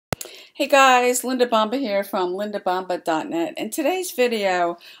Hey guys, Linda Bomba here from lindabomba.net. In today's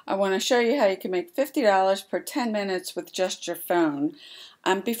video, I want to show you how you can make $50 per 10 minutes with just your phone.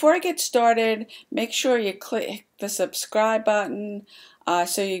 Before I get started, make sure you click the subscribe button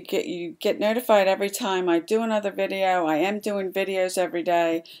so you get notified every time I do another video. I am doing videos every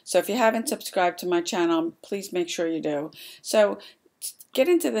day, so if you haven't subscribed to my channel, please make sure you do. So get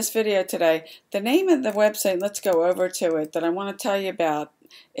into this video today. The name of the website, let's go over to it, that I want to tell you about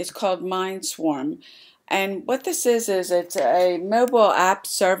is called MindSwarm. And what this is it's a mobile app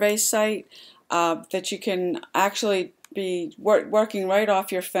survey site that you can actually be working right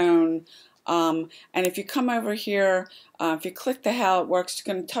off your phone. And if you come over here, if you click the how it works, it's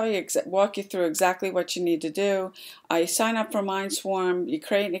going to tell you, walk you through exactly what you need to do. You sign up for MindSwarm, you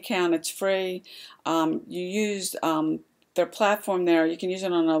create an account, it's free. You use their platform there. You can use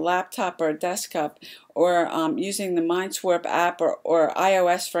it on a laptop or a desktop, or using the MindSwarm app or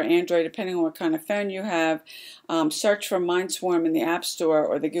iOS for Android, depending on what kind of phone you have. Search for MindSwarm in the App Store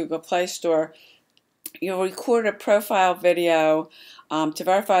or the Google Play Store. You'll record a profile video to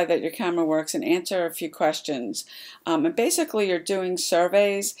verify that your camera works and answer a few questions. And basically you're doing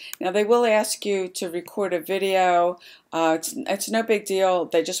surveys. Now they will ask you to record a video. It's no big deal.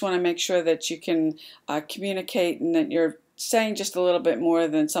 They just want to make sure that you can communicate and that you're saying just a little bit more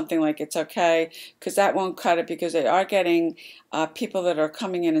than something like it's okay, because that won't cut it, because they are getting people that are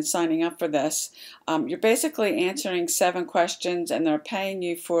coming in and signing up for this. You're basically answering 7 questions and they're paying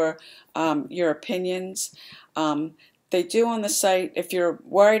you for your opinions. They do on the site, if you're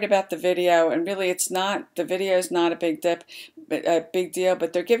worried about the video, and really it's not, the video is not a big deal,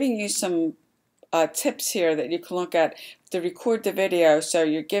 but they're giving you some tips here that you can look at to record the video, so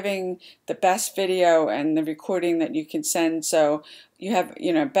you're giving the best video and the recording that you can send, so you have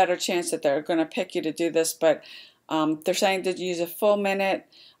a better chance that they're going to pick you to do this. But they're saying to use a full minute,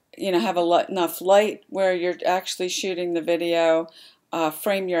 have enough light where you're actually shooting the video,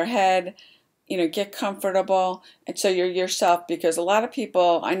 frame your head, get comfortable, and so you're yourself, because a lot of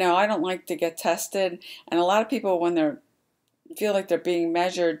people, I know I don't like to get tested, and a lot of people, when they feel like they're being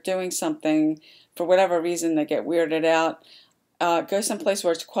measured doing something, for whatever reason they get weirded out. Go someplace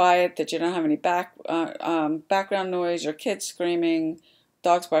where it's quiet, that you don't have any background noise or kids screaming,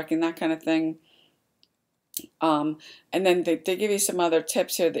 dogs barking, that kind of thing. And then they give you some other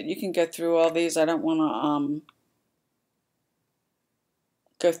tips here that you can go through all these. I don't want to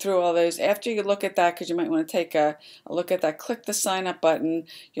go through all those. After you look at that, because you might want to take a look at that, click the sign up button.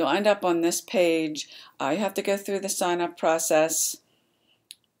 You'll end up on this page. You have to go through the sign up process.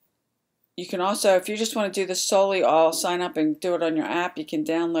 You can also, if you just want to do this solely all sign up and do it on your app, you can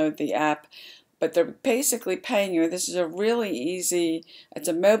download the app. But they're basically paying you. This is a really easy, it's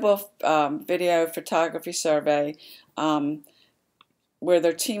a mobile video photography survey where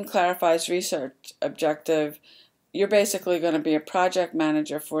their team clarifies research objective. You're basically going to be a project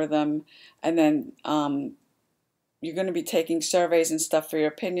manager for them, and then you're going to be taking surveys and stuff for your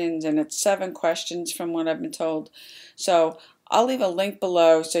opinions, and it's 7 questions from what I've been told. So I'll leave a link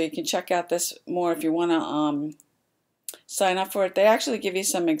below so you can check out this more if you want to sign up for it. They actually give you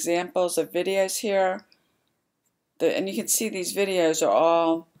some examples of videos here, and you can see these videos are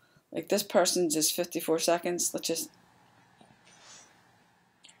all, like this person's is 54 seconds. Let's just...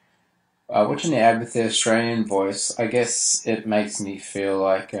 Watching the ad with the Australian voice, I guess it makes me feel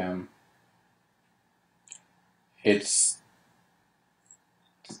like it's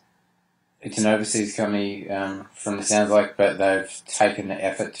an overseas company from the sounds like, but they've taken the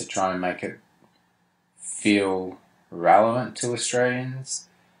effort to try and make it feel relevant to Australians.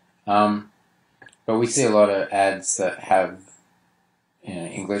 But we see a lot of ads that have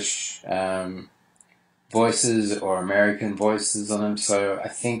English voices or American voices on them, so I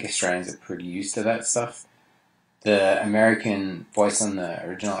think Australians are pretty used to that stuff. The American voice on the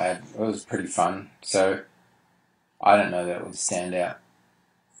original ad was pretty fun, so I don't know that it would stand out.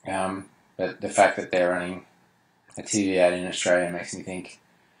 But the fact that they're running a TV ad in Australia makes me think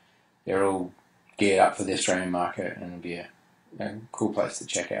they're all geared up for the Australian market, and it'll be a cool place to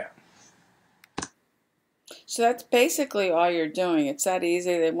check out. So that's basically all you're doing. It's that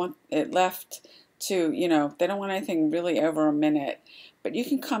easy. They want it left to, they don't want anything really over a minute. But you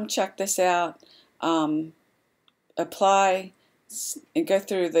can come check this out, apply, and go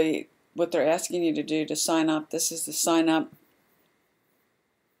through what they're asking you to do to sign up. This is the sign up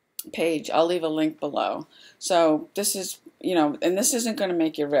page. I'll leave a link below. So this is, and this isn't going to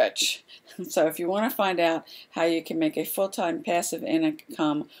make you rich. So if you want to find out how you can make a full-time passive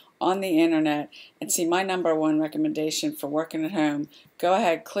income on the internet and see my #1 recommendation for working at home, go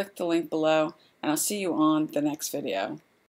ahead, click the link below, and I'll see you on the next video.